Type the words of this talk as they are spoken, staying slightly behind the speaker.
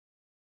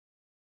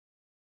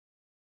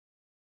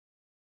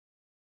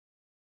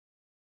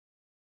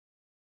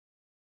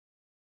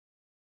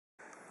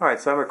Alright,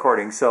 so I'm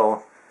recording.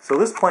 So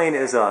this plane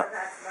is a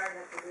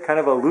kind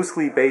of a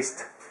loosely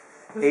based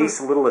Ace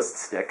Littlest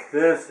stick.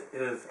 This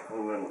is a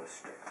littlest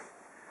stick.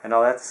 And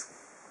now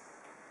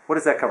what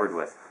is that covered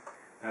with?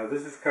 Now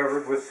this is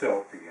covered with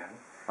silk again,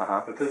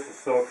 but this is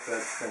silk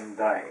that's been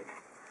dyed.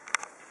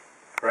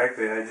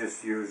 Frankly, I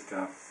just used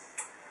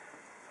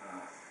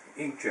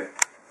inkjet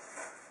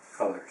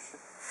colors.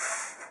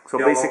 So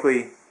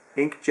basically,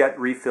 inkjet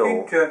refill.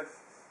 Inkjet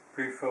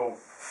refill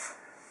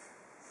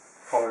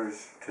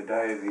colors to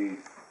dye the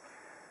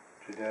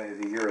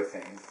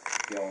urethane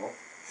yellow.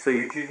 So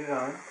you squeegeed it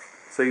on.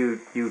 So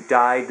you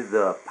dyed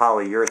the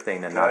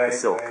polyurethane and not the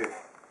silk. I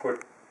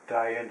put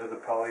dye into the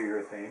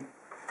polyurethane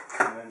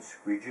and then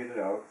squeegeed it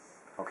out.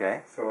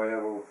 Okay. So I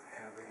have a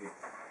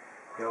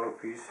yellow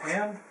piece,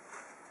 and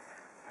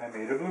I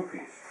made a blue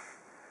piece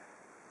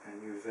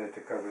and used that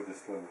to cover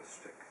this little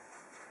stick.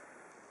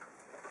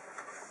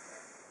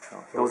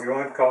 So if you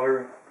want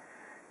color,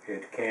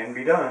 it can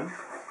be done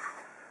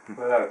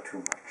without too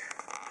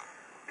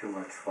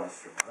much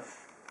fuss or fuss.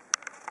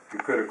 You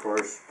could, of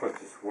course, put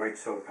this white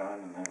silk on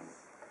and then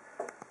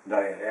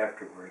dye it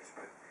afterwards,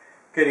 but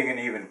getting an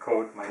even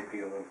coat might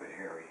be a little bit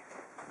hairy.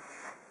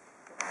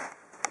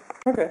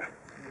 Okay.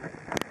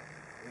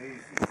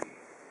 Easy.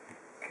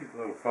 Cute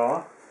little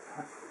fella.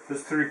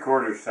 This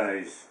 3/4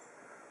 size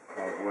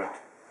of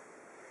what?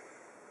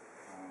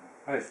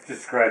 I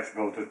just scratch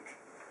built it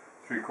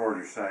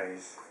 3/4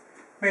 size.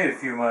 Made a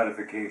few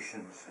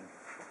modifications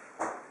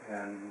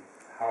and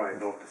how I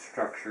built the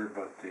structure,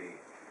 but the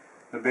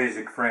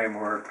basic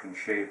framework and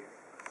shape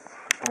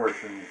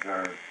proportions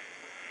have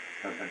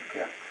been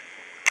kept.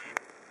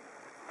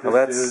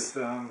 This is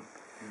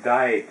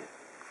dyed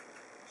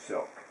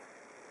silk,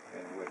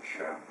 in which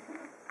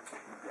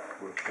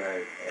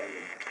I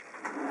added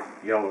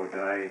yellow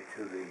dye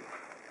to the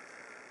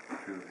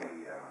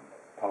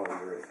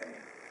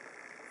polyurethane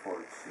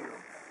before it's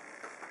sealed,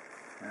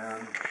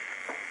 and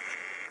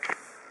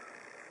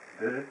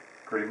did it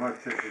pretty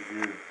much just as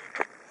you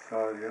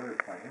saw the other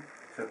plane,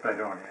 except I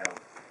don't have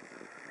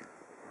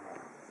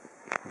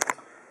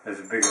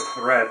as big a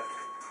threat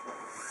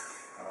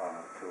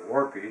to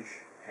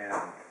warpage,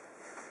 and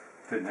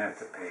didn't have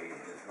to pay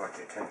as much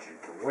attention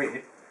to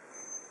weight.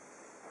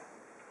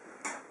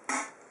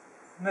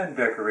 And then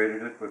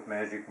decorated it with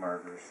magic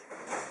markers.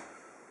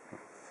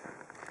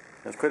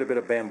 There's quite a bit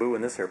of bamboo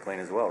in this airplane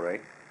as well,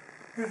 right?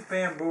 Here's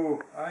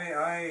bamboo.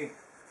 I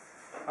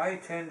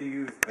tend to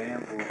use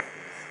bamboo.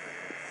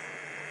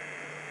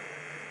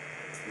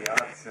 The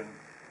option,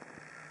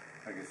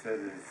 like I said,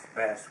 is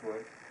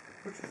basswood,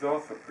 which is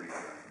also pretty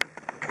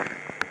good.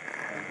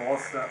 And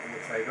balsa,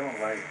 which I don't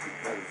like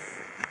because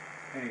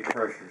any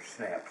pressure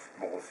snaps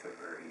balsa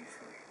very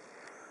easily.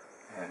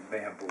 And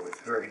bamboo is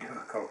very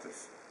difficult to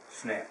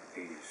snap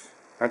these.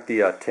 Aren't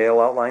the tail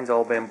outlines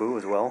all bamboo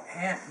as well?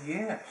 And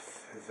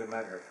yes, as a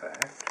matter of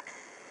fact.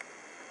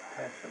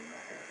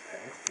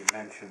 You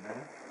mentioned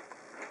that.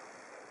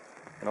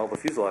 And all the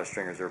fuselage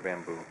stringers are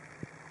bamboo.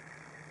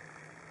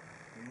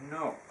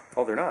 No.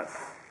 Oh, they're not?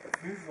 The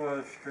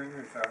fuselage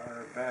stringers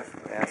are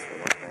basswood.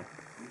 Basswood, okay.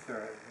 These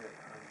are,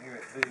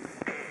 here, these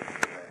are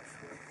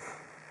basswood.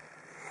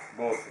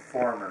 Both the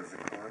formers, of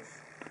course.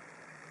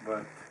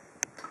 But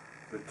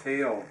the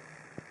tail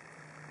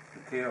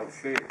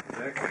shape is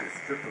actually a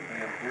strip of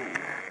bamboo,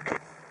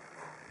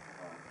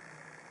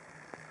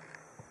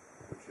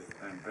 which has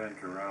been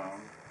bent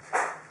around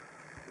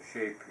the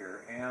shape here,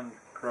 and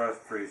cross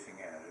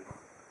bracing added.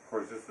 Of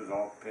course, this is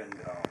all pinned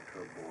down to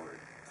a board.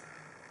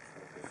 So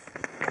this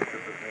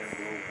strip of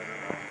bamboo bent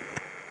around,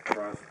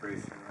 cross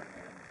bracing right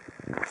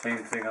in.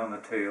 Same thing on the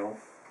tail.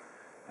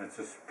 That's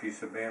just a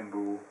piece of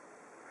bamboo,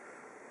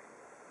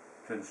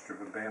 thin strip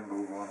of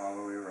bamboo going all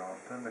the way around.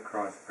 Then the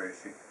cross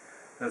bracing.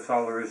 That's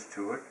all there is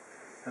to it.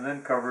 And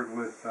then covered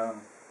with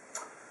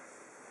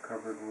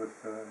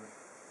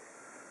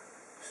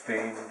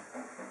stained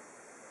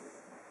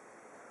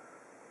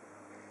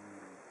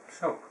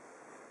silk.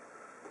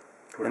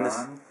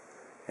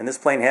 And this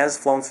plane has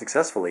flown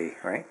successfully,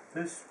 right?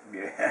 It's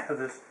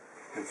a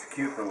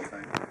cute little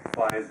thing. It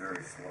flies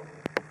very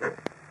slowly.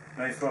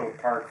 Nice little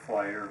park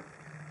flyer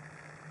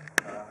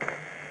in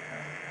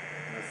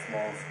a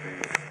small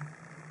space.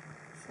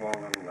 Small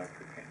little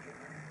electric engine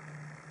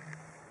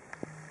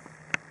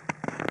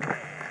there.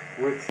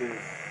 Which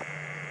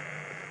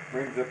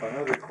brings up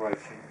another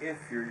question.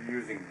 If you're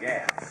using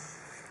gas.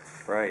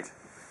 Right.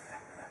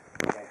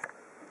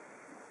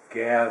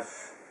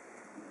 Gas,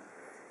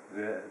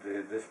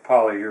 this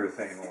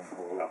polyurethane won't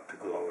hold up to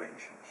glow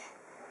engines.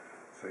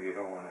 So you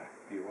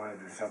want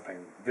to do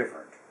something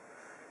different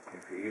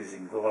if you're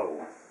using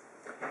glow.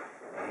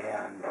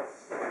 And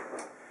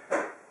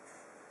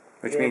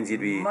which means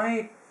it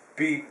might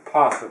be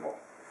possible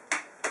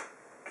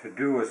to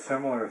do a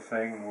similar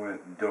thing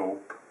with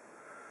dope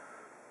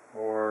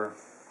or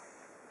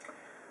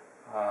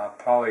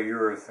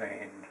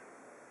polyurethane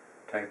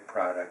type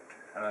product.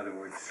 In other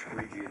words,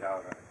 squeegee it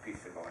out on a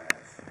piece of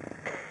glass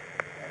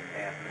and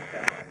dampen it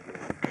down and get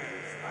it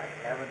released. I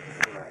haven't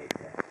tried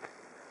that.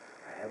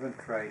 I haven't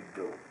tried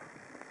dope.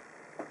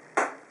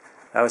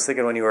 I was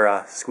thinking when you were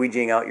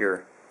squeegeeing out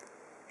your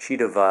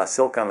sheet of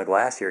silk on the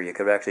glass here, you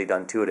could have actually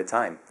done 2 at a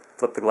time.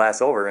 Flip the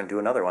glass over and do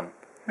another one.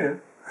 Yeah.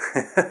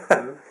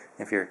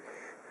 If you're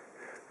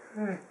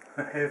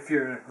If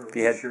you're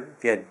sure.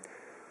 if you had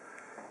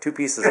 2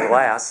 pieces of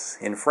glass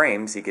in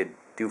frames, you could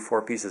do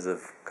 4 pieces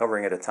of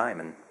covering at a time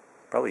and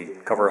probably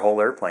cover a whole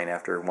airplane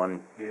after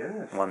one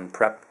Yes.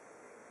 prep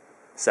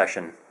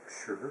session.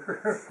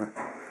 Sure. All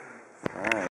right.